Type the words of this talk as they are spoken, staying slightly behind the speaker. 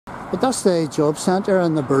But that's the job centre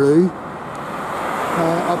in the Baroo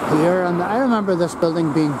up here, and I remember this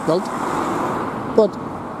building being built. But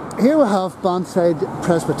here we have Bannside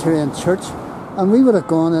Presbyterian Church, and we would have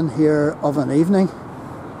gone in here of an evening,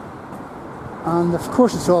 and of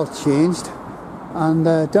course it's all changed, and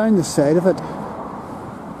down the side of it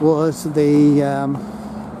was the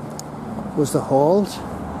halls.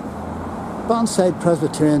 Bannside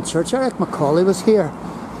Presbyterian Church. Eric Macaulay was here,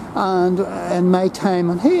 and in my time,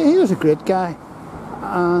 and he was a great guy,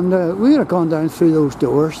 and we would have gone down through those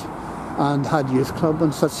doors and had youth club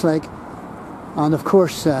and such like. And of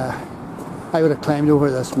course I would have climbed over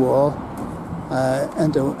this wall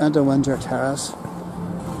into Windsor Terrace,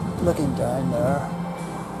 looking down there.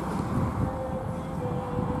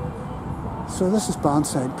 So this is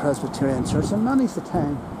Bannside Presbyterian Church, and many's the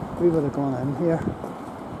time we would have gone in here.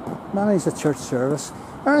 Many's the church service.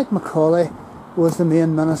 Eric Macaulay was the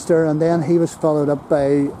main minister, and then he was followed up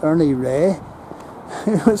by Ernie Ray,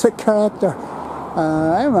 who was a character.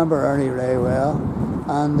 I remember Ernie Ray well,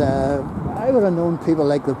 and I would have known people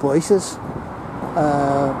like the Boyces.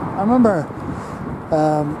 I remember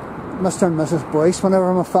Mr. and Mrs. Boyce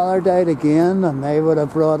whenever my father died again, and they would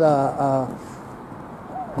have brought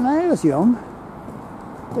when I was young,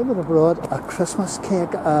 they would have brought a Christmas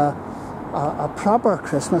cake, a proper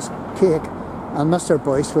Christmas cake, and Mr.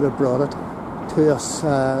 Boyce would have brought it to us.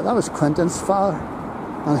 That was Quentin's father,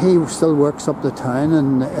 and he still works up the town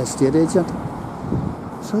and estate agent.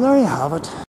 So there you have it.